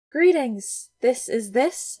Greetings! This is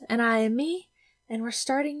This, and I am me, and we're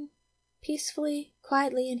starting peacefully,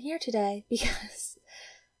 quietly in here today, because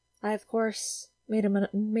I, of course, made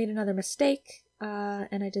another mistake,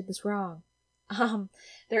 and I did this wrong.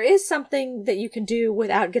 There is something that you can do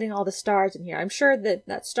without getting all the stars in here. I'm sure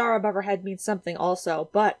that star above her head means something also,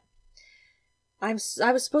 but I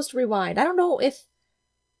was supposed to rewind. I don't know if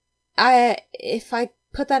I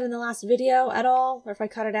put that in the last video at all, or if I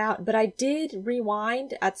cut it out, but I did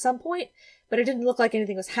rewind at some point, but it didn't look like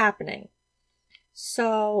anything was happening.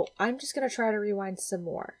 So I'm just going to try to rewind some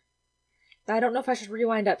more. Now, I don't know if I should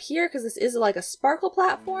rewind up here, because this is like a sparkle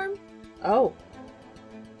platform. Oh.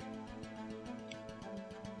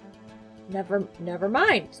 Never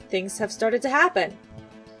mind. Things have started to happen.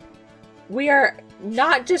 We're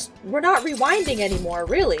not rewinding anymore,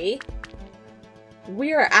 really.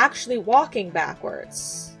 We are actually walking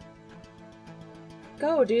backwards.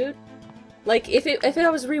 Go, dude. Like, if I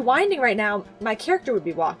was rewinding right now, my character would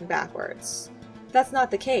be walking backwards. That's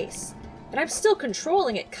not the case. And I'm still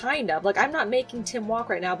controlling it, kind of. Like, I'm not making Tim walk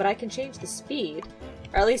right now, but I can change the speed.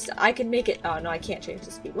 Or at least I can make it... Oh, no, I can't change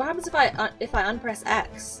the speed. What happens if I unpress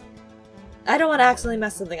X? I don't want to accidentally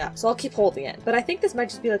mess something up, so I'll keep holding it. But I think this might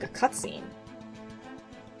just be like a cutscene.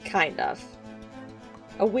 Kind of.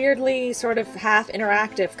 A weirdly sort of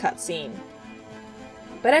half-interactive cutscene.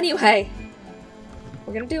 But anyway,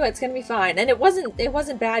 we're gonna do it. It's gonna be fine. And it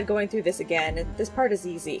wasn't bad going through this again. This part is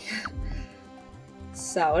easy.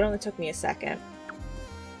 So, it only took me a second.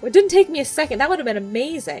 Well, it didn't take me a second. That would have been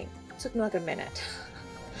amazing. It took me like a minute.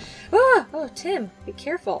 Ah! Oh, Tim, be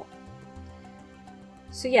careful.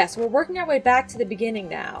 So yes, we're working our way back to the beginning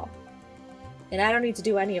now. And I don't need to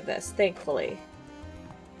do any of this, thankfully.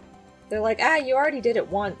 They're like, you already did it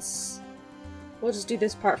once. We'll just do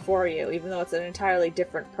this part for you, even though it's an entirely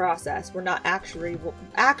different process. We're not actually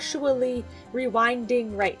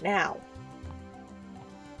rewinding right now.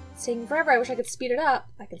 It's taking forever. I wish I could speed it up.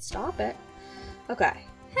 I can stop it. Okay.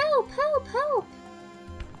 Help! Help! Help!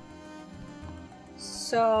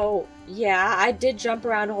 So, yeah, I did jump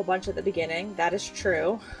around a whole bunch at the beginning. That is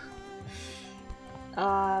true.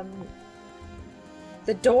 The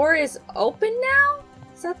door is open now?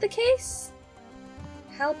 Is that the case?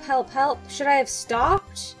 Help, help, help. Should I have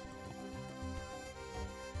stopped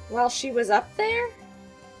while she was up there?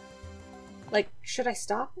 Like, should I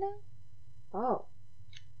stop now? Oh.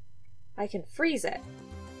 I can freeze it.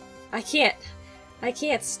 I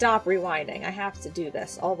can't stop rewinding. I have to do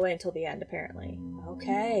this all the way until the end, apparently.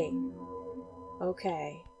 Okay.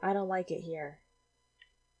 Okay. I don't like it here.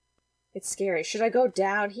 It's scary. Should I go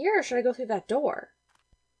down here or should I go through that door?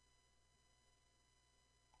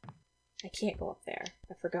 I can't go up there.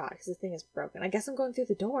 I forgot because the thing is broken. I guess I'm going through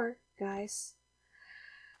the door, guys.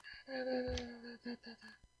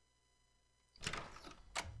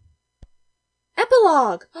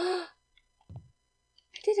 Epilogue! I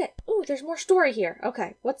did it! Ooh, there's more story here.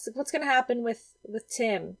 Okay, what's gonna happen with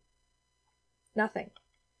Tim? Nothing.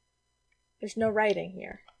 There's no writing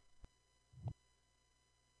here.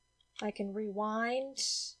 I can rewind.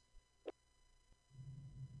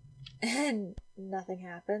 And nothing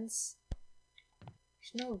happens.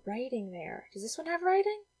 There's no writing there. Does this one have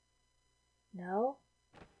writing? No.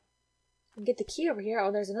 I can get the key over here.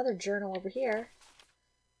 Oh, there's another journal over here.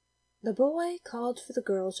 The boy called for the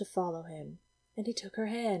girl to follow him, and he took her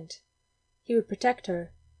hand. He would protect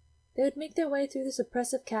her. They would make their way through this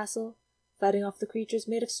oppressive castle, fighting off the creatures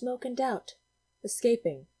made of smoke and doubt,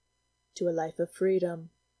 escaping to a life of freedom.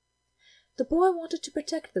 The boy wanted to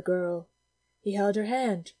protect the girl. He held her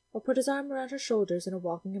hand, or put his arm around her shoulders in a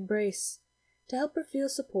walking embrace, to help her feel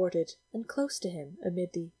supported and close to him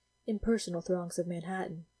amid the impersonal throngs of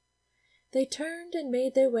Manhattan. They turned and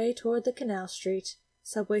made their way toward the Canal Street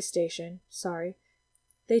subway station.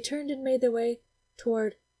 They turned and made their way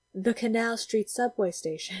toward the Canal Street subway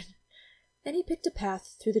station, and he picked a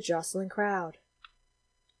path through the jostling crowd.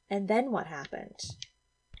 And then what happened?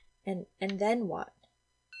 And then what?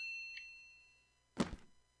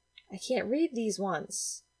 I can't read these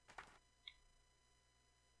ones.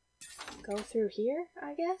 Go through here,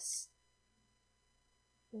 I guess?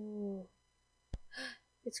 Ooh.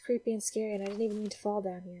 It's creepy and scary, and I didn't even mean to fall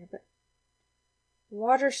down here, but...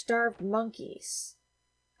 Water-starved monkeys.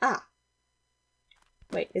 Ah.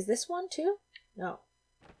 Wait, is this one too? No.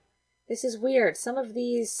 This is weird. Some of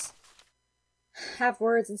these have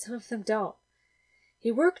words and some of them don't.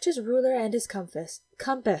 He worked his ruler and his compass.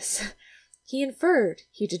 He inferred,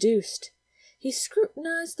 he deduced. He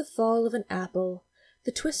scrutinized the fall of an apple,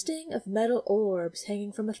 the twisting of metal orbs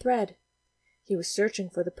hanging from a thread. He was searching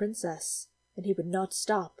for the princess, and he would not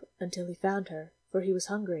stop until he found her, for he was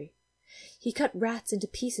hungry. He cut rats into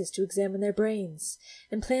pieces to examine their brains,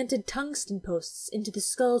 and planted tungsten posts into the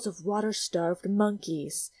skulls of water-starved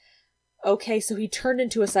monkeys. Okay, so he turned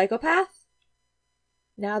into a psychopath?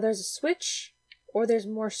 Now there's a switch, or there's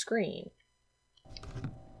more screen.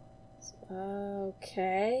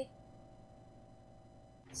 Okay.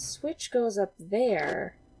 Switch goes up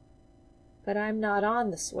there, but I'm not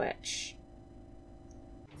on the switch.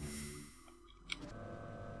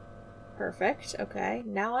 Perfect, okay.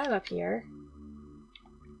 Now I'm up here.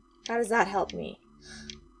 How does that help me?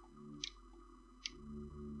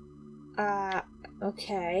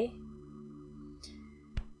 Okay.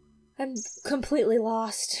 I'm completely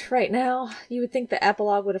lost right now. You would think the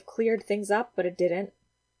epilogue would have cleared things up, but it didn't.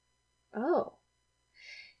 Oh.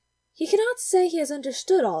 He cannot say he has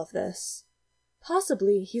understood all of this.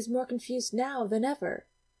 Possibly he's more confused now than ever.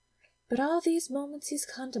 But all these moments he's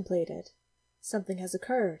contemplated. Something has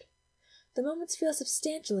occurred. The moments feel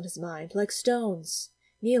substantial in his mind, like stones.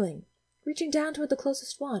 Kneeling, reaching down toward the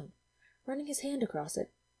closest one, running his hand across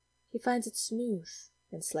it. He finds it smooth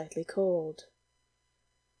and slightly cold.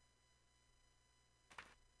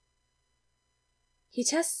 He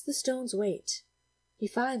tests the stone's weight. He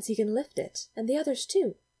finds he can lift it, and the others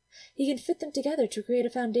too. He can fit them together to create a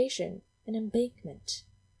foundation, an embankment,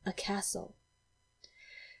 a castle.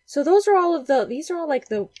 So these are all like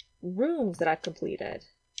the rooms that I've completed.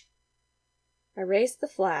 I raised the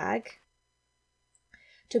flag.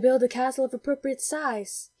 To build a castle of appropriate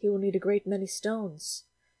size, he will need a great many stones.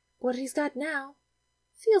 What he's got now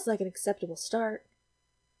feels like an acceptable start.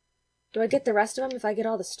 Do I get the rest of them if I get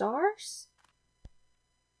all the stars?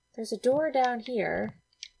 There's a door down here.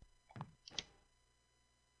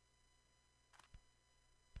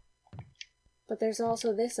 But there's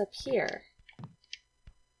also this up here.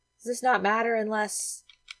 Does this not matter unless...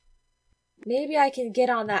 Maybe I can get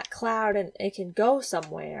on that cloud and it can go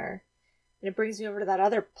somewhere. And it brings me over to that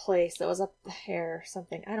other place that was up there or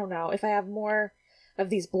something. I don't know. If I have more of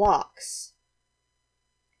these blocks.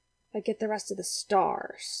 If I get the rest of the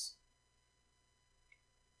stars.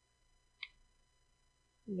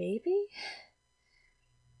 Maybe?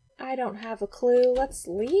 I don't have a clue. Let's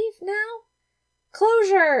leave now?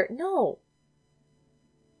 Closure! No.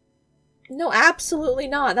 No, absolutely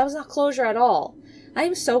not. That was not closure at all. I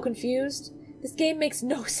am so confused. This game makes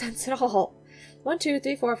no sense at all. 1, 2,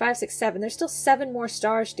 3, 4, 5, 6, 7. There's still 7 more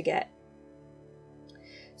stars to get.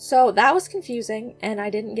 So that was confusing, and I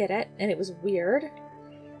didn't get it, and it was weird.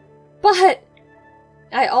 But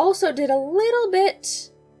I also did a little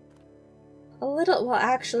bit... well,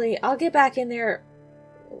 actually, I'll get back in there.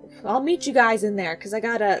 I'll meet you guys in there, because I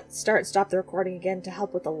gotta stop the recording again to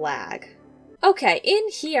help with the lag. Okay, in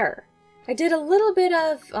here, I did a little bit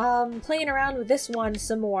of playing around with this one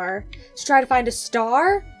some more to try to find a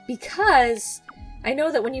star, because I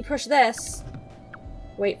know that when you push this,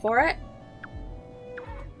 wait for it,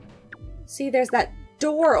 see there's that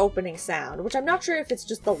door opening sound, which I'm not sure if it's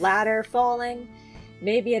just the ladder falling,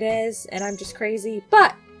 maybe it is, and I'm just crazy,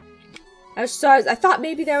 but I thought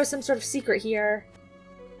maybe there was some sort of secret here,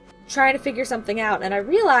 trying to figure something out, and I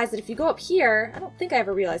realized that if you go up here, I don't think I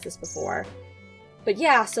ever realized this before, but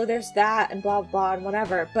yeah, so there's that, and blah blah and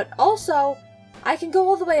whatever, but also, I can go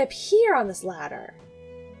all the way up here on this ladder.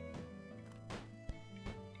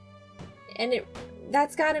 And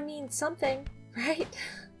that's gotta mean something, right?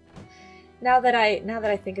 Now that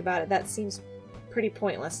I think about it, that seems pretty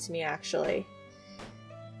pointless to me, actually.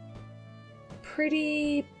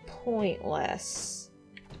 Pretty pointless.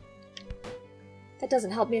 That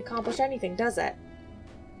doesn't help me accomplish anything, does it?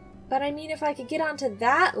 But I mean, if I could get onto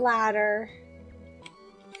that ladder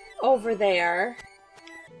over there.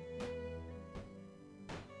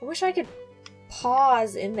 I wish I could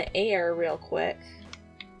pause in the air real quick.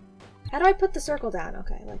 How do I put the circle down?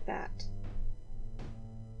 Okay, like that.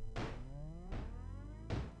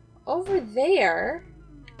 Over there...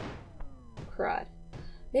 Crud.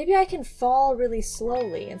 Maybe I can fall really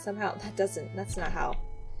slowly and somehow that's not how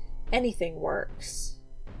anything works.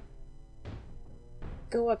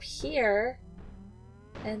 Go up here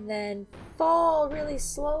and then fall really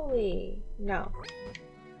slowly. No.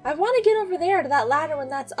 I want to get over there to that ladder when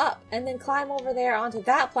that's up and then climb over there onto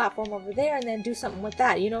that platform over there and then do something with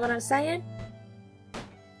that. You know what I'm saying?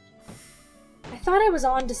 I thought I was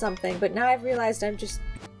on to something, but now I've realized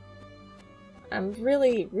I'm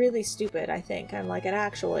really, really stupid, I think. I'm like an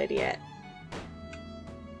actual idiot.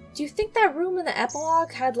 Do you think that room in the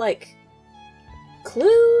epilogue had, like,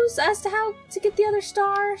 clues as to how to get the other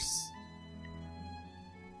stars?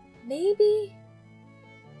 Maybe?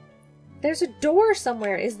 There's a door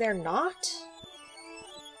somewhere, is there not?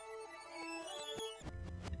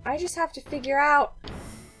 I just have to figure out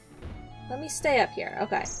Let me stay up here.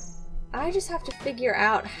 Okay. I just have to figure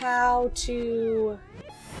out how to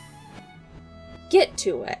get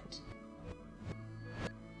to it.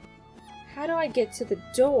 How do I get to the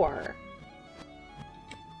door?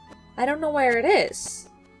 I don't know where it is.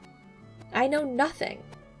 I know nothing.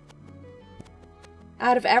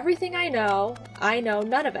 Out of everything I know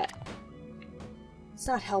none of it. It's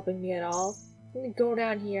not helping me at all. Let me go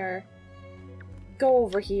down here. Go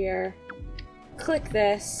over here. Click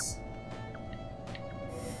this.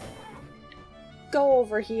 Go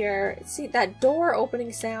over here. See, that door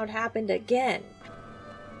opening sound happened again.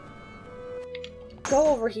 Go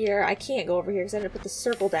over here. I can't go over here because I had to put the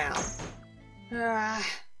circle down. I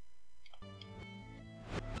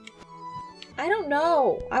don't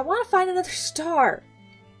know. I want to find another star.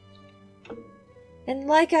 And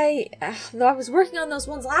like I was working on those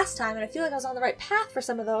ones last time, and I feel like I was on the right path for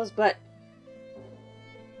some of those, but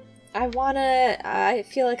I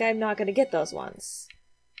feel like I'm not gonna get those ones.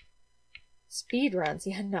 Speed runs,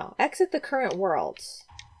 yeah, no. Exit the current world.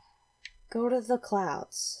 Go to the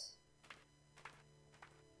clouds.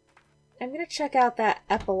 I'm gonna check out that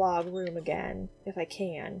epilogue room again, if I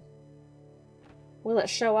can. Will it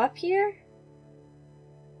show up here?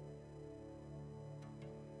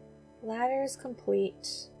 Ladder is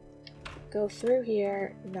complete. Go through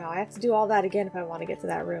here. No, I have to do all that again if I want to get to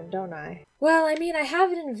that room, don't I? Well, I mean, I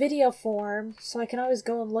have it in video form, so I can always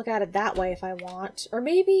go and look at it that way if I want. Or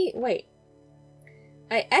maybe, wait.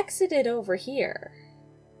 I exited over here.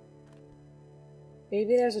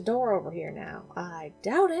 Maybe there's a door over here now. I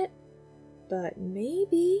doubt it, but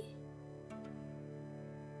maybe.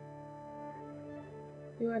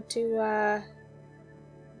 You want to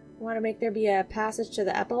make there be a passage to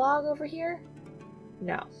the epilogue over here?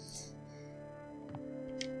 No.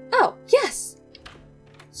 Oh, yes!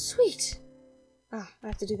 Sweet! Ah, I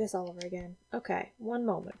have to do this all over again. Okay, one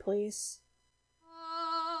moment, please.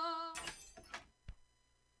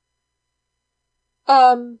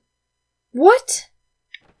 What?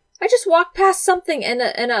 I just walked past something and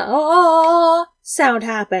a sound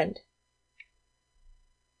happened.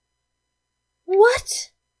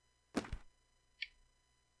 What?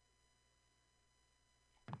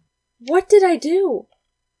 What did I do?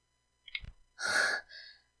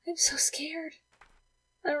 I'm so scared.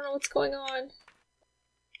 I don't know what's going on.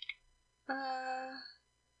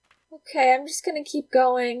 Okay, I'm just gonna keep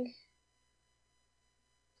going.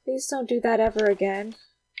 Please don't do that ever again.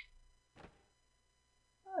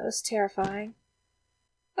 That was terrifying.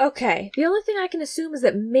 Okay, the only thing I can assume is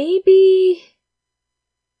that maybe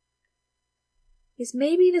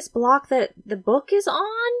this block that the book is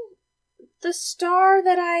on the star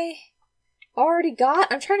that I already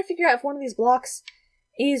got? I'm trying to figure out if one of these blocks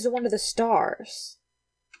is one of the stars.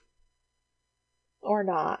 Or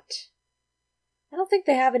not. I don't think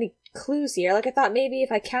they have any clues here. Like, I thought maybe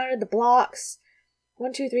if I counted the blocks,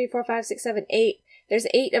 1, 2, 3, 4, 5, 6, 7, 8. There's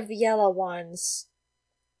 8 of the yellow ones.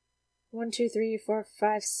 1, 2, 3, 4,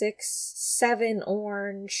 5, 6, 7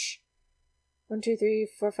 orange. 1, 2, 3,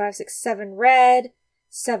 4, 5, 6, 7 red.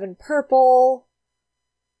 7 purple.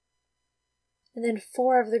 And then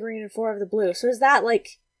 4 of the green and 4 of the blue. So is that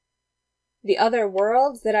like the other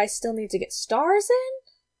worlds that I still need to get stars in?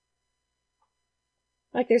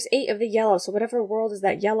 Like there's 8 of the yellow, so whatever world is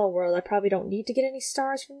that yellow world, I probably don't need to get any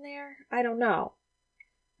stars from there? I don't know.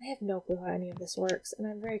 I have no clue how any of this works, and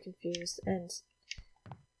I'm very confused, and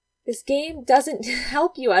this game doesn't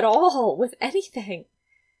help you at all with anything.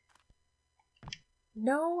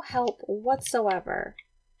 No help whatsoever.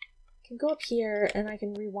 I can go up here, and I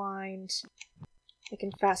can rewind. I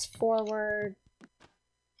can fast forward.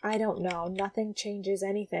 I don't know. Nothing changes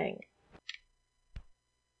anything.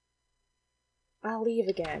 I'll leave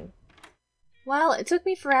again. Well, it took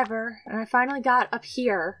me forever, and I finally got up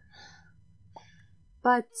here.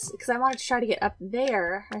 But, because I wanted to try to get up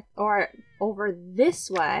there, or over this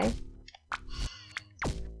way.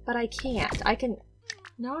 But I can't. I can...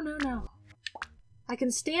 No. I can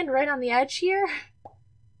stand right on the edge here,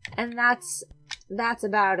 and that's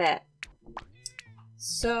about it.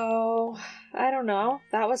 So, I don't know.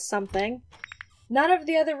 That was something. None of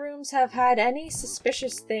the other rooms have had any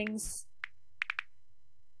suspicious things,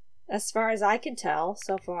 as far as I can tell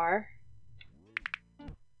so far.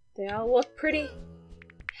 They all look pretty.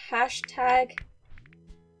 Hashtag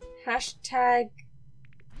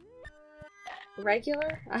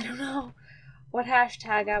regular? I don't know what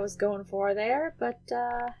hashtag I was going for there, but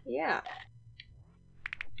yeah.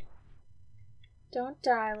 Don't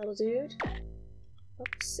die, little dude.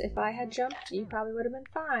 Oops, if I had jumped, you probably would have been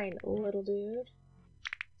fine, little dude.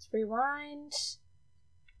 Let's rewind.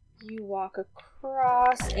 You walk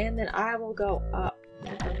across, and then I will go up.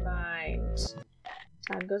 Never mind. jumped.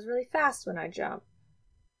 Time goes really fast when I jump.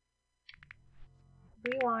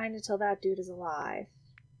 Rewind until that dude is alive.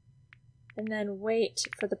 And then wait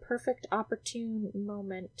for the perfect opportune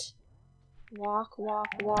moment. Walk, walk,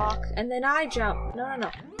 walk. And then I jump. No.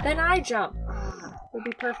 Then I jump. Ah, would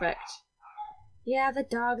be perfect. Yeah, the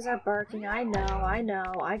dogs are barking. I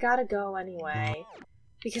know. I gotta go anyway.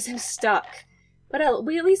 Because I'm stuck. But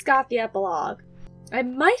we at least got the epilogue. I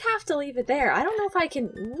might have to leave it there. I don't know if I can...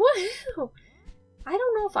 Woohoo! I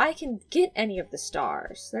don't know if I can get any of the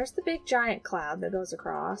stars. There's the big giant cloud that goes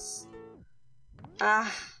across.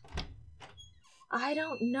 I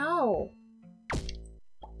don't know.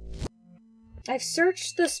 I've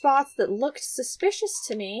searched the spots that looked suspicious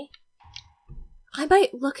to me. I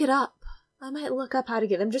might look it up. I might look up how to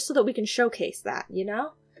get them just so that we can showcase that, you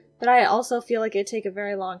know? But I also feel like it'd take a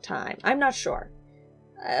very long time. I'm not sure.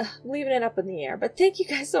 Leaving it up in the air. But thank you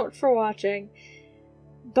guys so much for watching.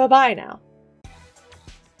 Bye-bye now.